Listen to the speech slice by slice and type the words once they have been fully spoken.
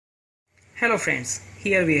Hello friends,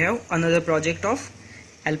 here we have another project of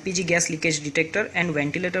LPG gas leakage detector and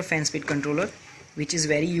ventilator fan speed controller, which is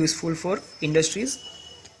very useful for industries.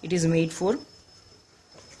 It is made for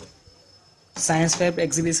science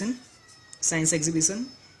exhibition.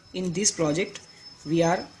 In this project we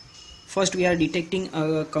are detecting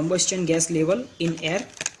a combustion gas level in air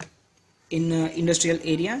in industrial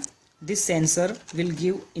area. This sensor will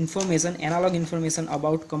give analog information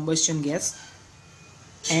about combustion gas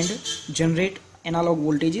and generate analog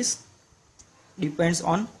voltages depends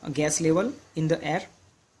on a gas level in the air.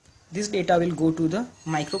 This data will go to the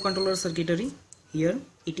microcontroller circuitry here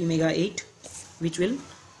ATmega8, which will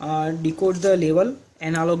decode the level,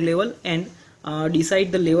 analog level, and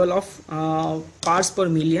decide the level of parts per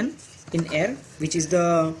million in air, which is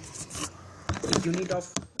the unit of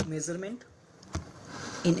measurement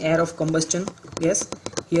in air of combustion gas.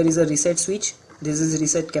 Here is a reset switch, this is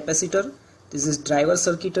reset capacitor, this is driver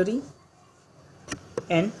circuitry,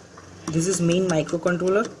 and this is main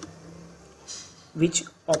microcontroller which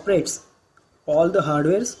operates all the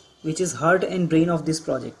hardwares, which is heart and brain of this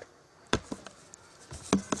project.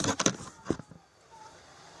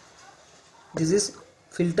 This is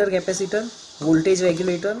filter capacitor, voltage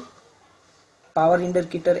regulator, power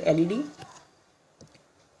indicator LED,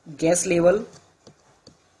 gas level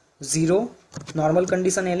 0, normal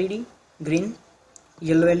condition LED green,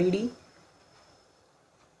 yellow LED,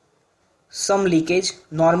 some leakage,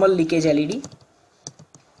 normal leakage LED,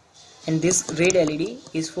 and this red LED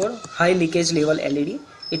is for high leakage level LED.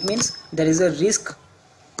 It means there is a risk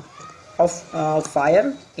of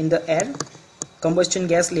fire in the air. Combustion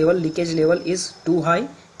gas level, leakage level is too high,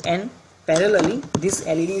 and parallelly this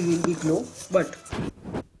LED will be glow, but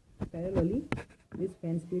parallelly this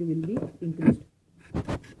fan speed will be increased.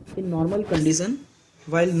 In normal condition,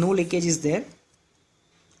 while no leakage is there,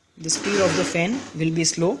 the speed of the fan will be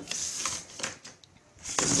slow.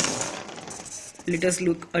 Let us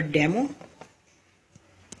look a demo.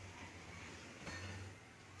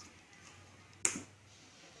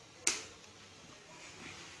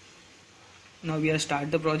 Now we are start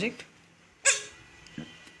the project.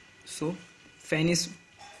 So fan is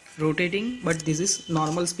rotating, but this is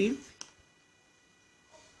normal speed.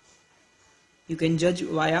 You can judge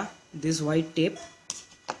via this white tape.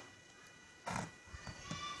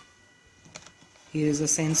 Here is a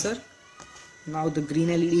sensor. Now the green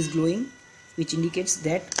LED is glowing, which indicates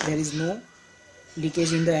that there is no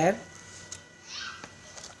leakage in the air.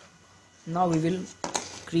 Now we will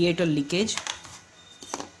create a leakage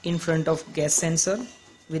in front of gas sensor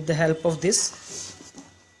with the help of this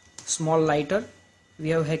small lighter. We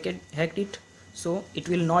have hacked it so it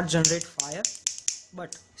will not generate fire,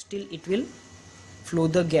 but still it will flow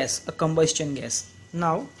the gas, a combustion gas.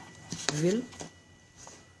 Now we will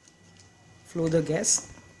flow the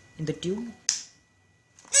gas in the tube.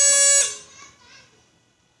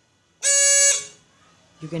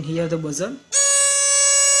 You can hear the buzzer.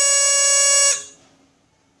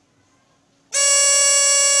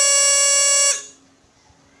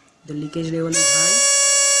 The leakage level is high.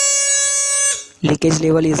 Leakage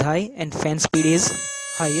level is high and fan speed is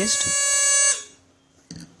highest.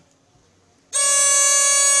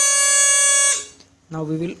 Now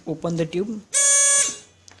we will open the tube.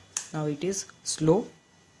 Now it is slow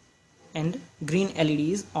and green LED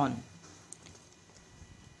is on.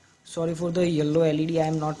 Sorry for the yellow LED.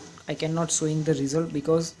 I cannot showing the result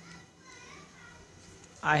because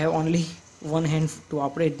I have only one hand to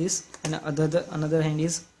operate this, and another hand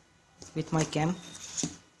is with my cam.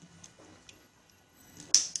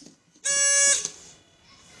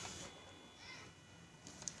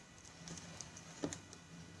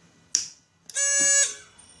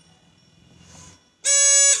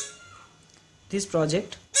 This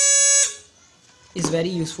project is very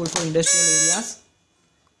useful for industrial areas.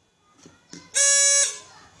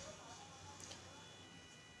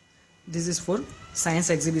 This is for science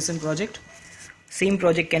exhibition project. Same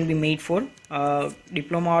project can be made for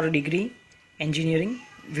diploma or degree engineering.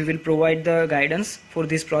 We will provide the guidance for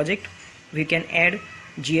this project. We can add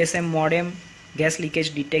GSM modem, gas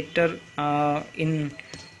leakage detector in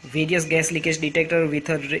various gas leakage detector with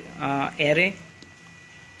a array,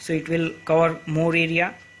 so it will cover more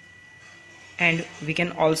area. And we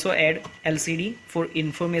can also add LCD for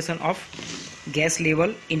information of gas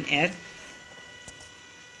level in air.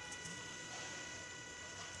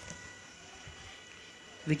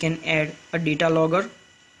 We can add a data logger,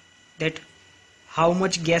 that how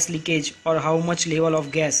much gas leakage or how much level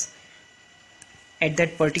of gas at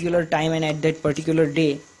that particular time and at that particular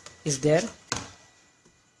day is there.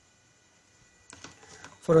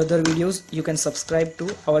 For other videos you can subscribe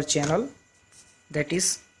to our channel, that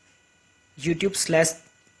is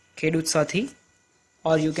youtube/Khedutsathy,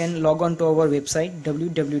 or you can log on to our website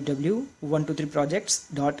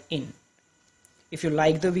www.123projects.in. If you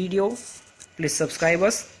like the video, please subscribe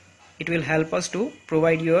us. It will help us to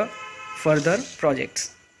provide you further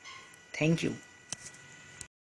projects. Thank you.